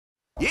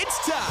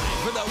It's time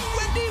for the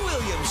Wendy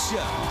Williams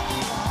Show.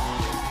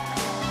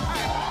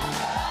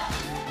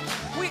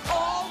 We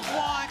all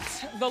want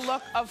the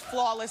look of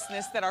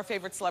flawlessness that our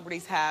favorite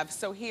celebrities have.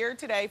 So here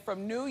today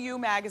from New You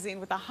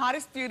magazine with the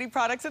hottest beauty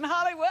products in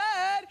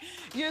Hollywood,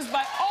 used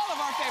by all of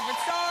our favorite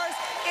stars,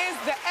 is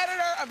the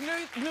editor of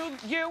New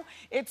You.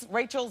 It's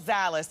Rachel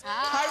Zalis.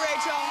 Hi,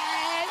 Rachel.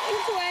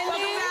 Thanks,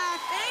 Wendy. Welcome back.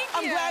 Thank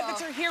I'm you. glad that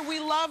you're here. We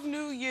love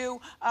New You.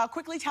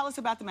 Quickly tell us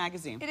about the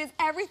magazine. It is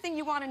everything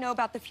you want to know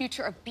about the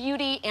future of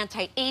beauty,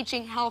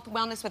 anti-aging, health,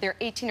 wellness. Whether you're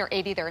 18 or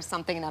 80, there is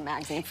something in that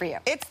magazine for you.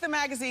 It's the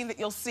magazine that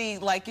you'll see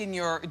like in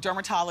your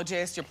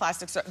dermatologist, your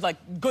plastic surgeon, like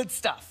good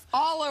stuff.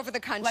 All over the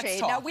country. Let's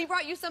talk. Now, we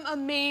brought you some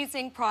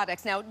amazing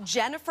products. Now,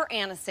 Jennifer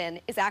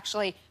Aniston is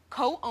actually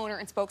co-owner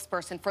and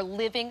spokesperson for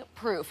Living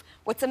Proof.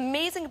 What's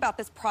amazing about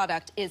this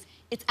product is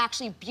it's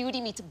actually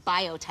beauty meets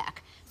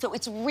biotech. So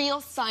it's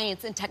real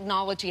science and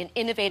technology and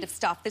innovative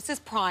stuff. This is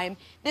Prime.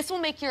 This will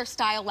make your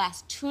style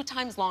last 2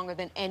 times longer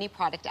than any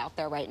product out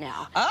there right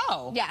now.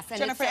 Oh. Yes. And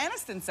Jennifer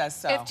Aniston says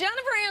so. If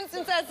Jennifer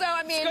Aniston says so,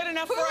 I mean, it's good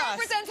enough who for us.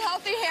 represents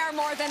healthy hair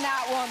more than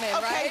that woman,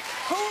 Okay. right?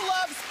 Who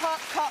loves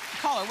pop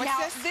color? What's now,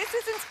 this?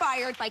 is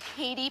inspired by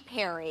Katy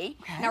Perry.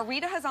 Okay. Now,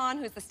 Rita Hazan,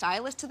 who's the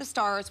stylist to the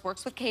stars,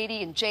 works with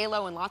Katy and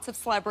J-Lo and lots of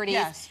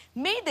celebrities,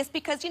 made this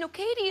because, you know,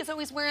 Katy is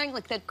always wearing,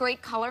 like, that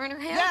great color in her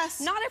hair. Yes.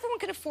 Not everyone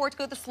can afford to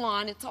go to the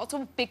salon. It's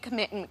also a big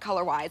commitment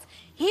color-wise.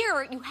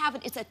 Here, you have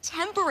it. It's a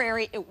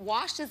temporary. It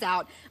washes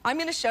out. I'm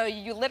going to show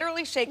you. You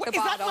literally shake the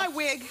bottle. Is that my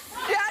wig?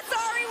 Yeah,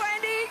 sorry,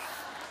 Wendy.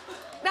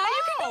 Now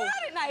you can go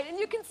out at night and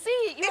you can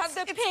see you have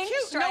the pink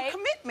cute. stripe. No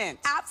commitment.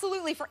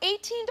 Absolutely. For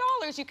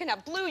 $18, you can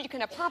have blue, you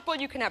can have purple,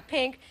 you can have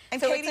pink. And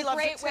so Katy it's a loves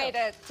great it too.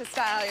 way to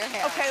style your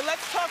hair. Okay,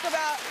 let's talk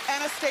about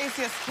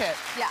Anastasia's kit.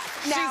 Yeah.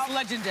 Now, she's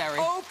legendary.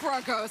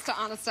 Oprah goes to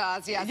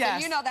Anastasia. Yes.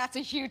 So you know that's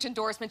a huge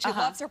endorsement. She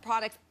loves her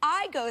products.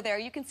 I go there.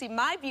 You can see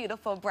my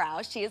beautiful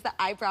brow. She is the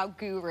eyebrow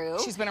guru.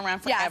 She's been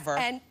around forever.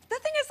 Yes. And the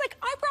thing is, like,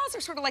 eyebrows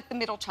are sort of like the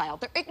middle child.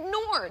 They're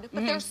ignored,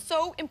 but they're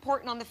so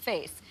important on the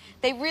face.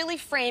 They really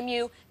frame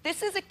you.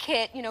 This is a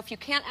kit, you know, if you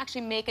can't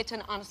actually make it to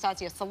an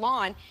Anastasia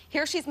salon,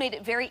 here she's made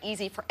it very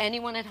easy for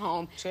anyone at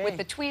home with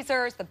the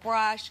tweezers, the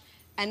brush,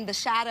 and the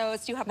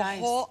shadows. You have a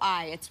whole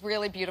eye. It's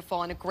really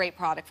beautiful and a great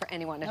product for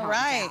anyone at home. All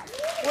right.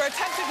 We're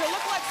attempting to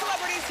look like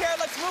celebrities here.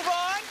 Let's move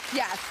on.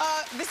 Yes.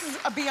 This is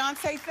a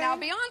Beyonce thing. Now,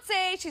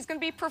 Beyonce, she's going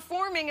to be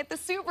performing at the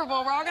Super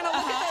Bowl. We're all going to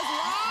look at those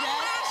long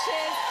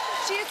lashes.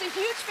 She is a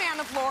huge fan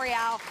of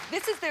L'Oreal.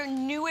 This is their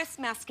newest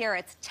mascara.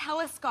 It's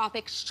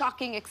telescopic,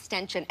 shocking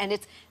extension, and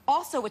it's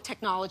also a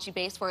technology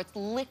base where it's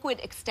liquid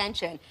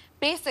extension.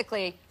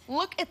 Basically,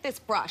 look at this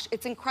brush.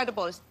 It's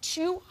incredible. It's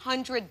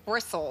 200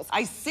 bristles.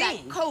 I see.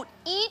 That coat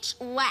each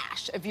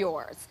lash of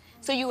yours.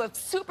 So you have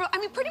I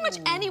mean, pretty much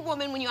any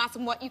woman, when you ask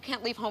them what you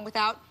can't leave home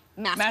without,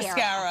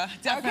 mascara.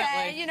 Definitely.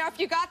 Okay, you know, if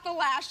you got the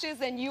lashes,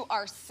 then you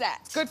are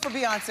set. Good for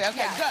Beyonce.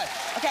 Okay, good.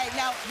 Okay,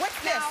 now, what's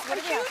this? Now, What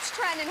a do we have? huge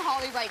trend in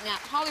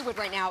Hollywood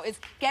right now is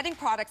getting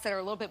products that are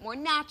a little bit more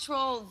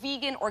natural,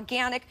 vegan,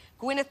 organic.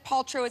 Gwyneth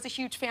Paltrow is a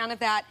huge fan of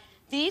that.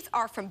 These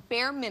are from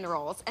Bare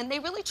Minerals, and they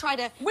really try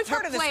to We've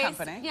heard of this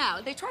company.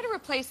 Yeah, they try to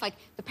replace, like,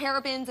 the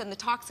parabens and the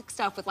toxic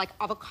stuff with, like,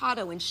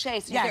 avocado and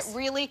shea, so you get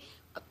really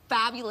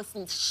fabulous,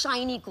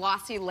 shiny,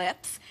 glossy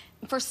lips.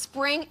 For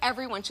spring,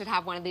 everyone should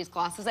have one of these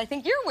glosses. I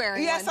think you're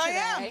wearing one today.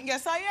 Yes, I am.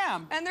 Yes, I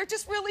am. And they're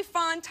just really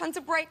fun, tons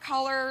of bright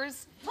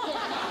colors.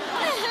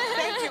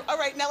 Thank you. All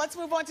right, now let's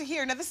move on to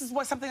here. Now, this is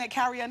something that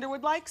Carrie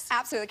Underwood likes?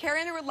 Absolutely. Carrie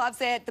Underwood loves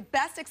it. The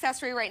best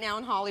accessory right now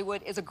in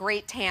Hollywood is a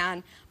great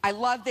tan. I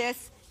love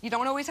this. You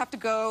don't always have to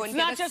go and It's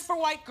not just for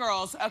white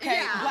girls, okay?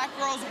 Yeah. Black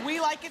girls, we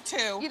like it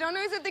too. You don't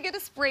always have to get a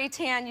spray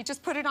tan. You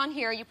just put it on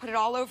here. You put it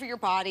all over your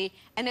body.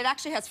 And it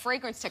actually has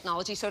fragrance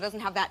technology, so it doesn't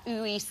have that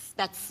ooey,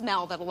 that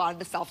smell that a lot of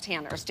the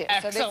self-tanners do.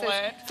 Excellent. So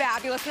this is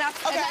fabulous. And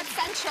that's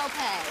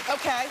Saint-Tropez.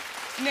 Okay.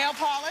 Nail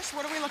polish,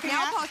 what are we looking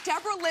at? Nail polish.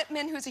 Deborah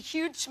Lippman, who's a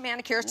huge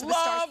manicurist to the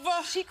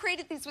stars. She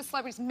created these with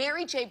celebrities.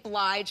 Mary J.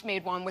 Blige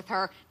made one with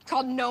her. It's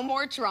called No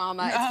More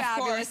Drama. It's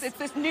fabulous. It's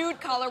this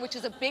nude color, which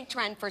is a big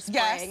trend for spring.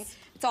 Yes.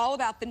 It's all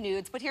about the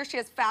nudes, but here she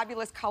has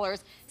fabulous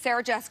colors.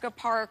 Sarah Jessica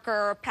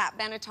Parker, Pat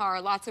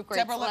Benatar, lots of great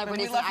Deborah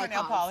celebrities Lippman, we love her and nail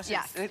icons. polish.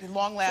 Yes. It's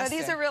long lasting.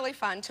 So these are really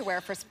fun to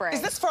wear for spring.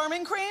 Is this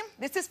firming cream?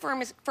 This is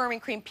firming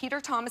cream. Peter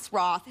Thomas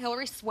Roth.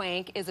 Hilary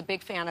Swank is a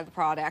big fan of the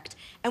product.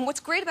 And what's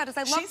great about it is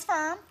I love... She's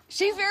firm.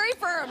 She's very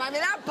firm. I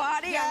mean, that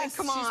body, yes, I mean,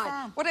 come on.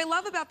 Firm. What I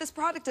love about this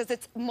product is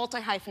it's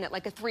multi-hyphenate,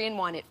 like a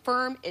 3-in-1. It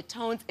firm, it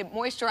tones, it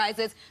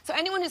moisturizes. So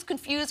anyone who's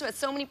confused who has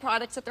so many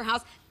products at their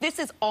house, this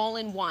is all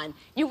in one.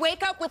 You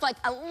wake up with, like,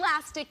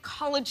 elastic,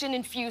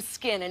 collagen-infused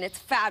skin, and it's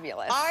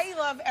fabulous. I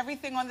love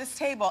everything on this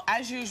table,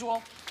 as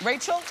usual.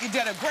 Rachel, you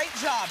did a great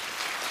job.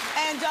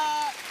 And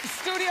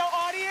studio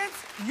audience,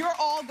 you're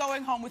all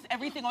going home with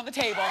everything on the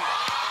table.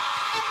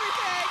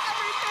 Everything,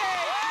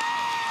 everything.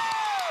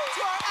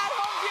 To our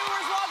at-home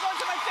viewers, log on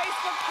to my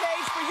Facebook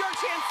page for your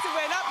chance to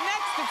win. Up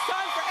next, it's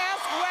time for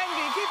Ask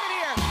Wendy. Keep it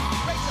here.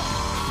 Rachel.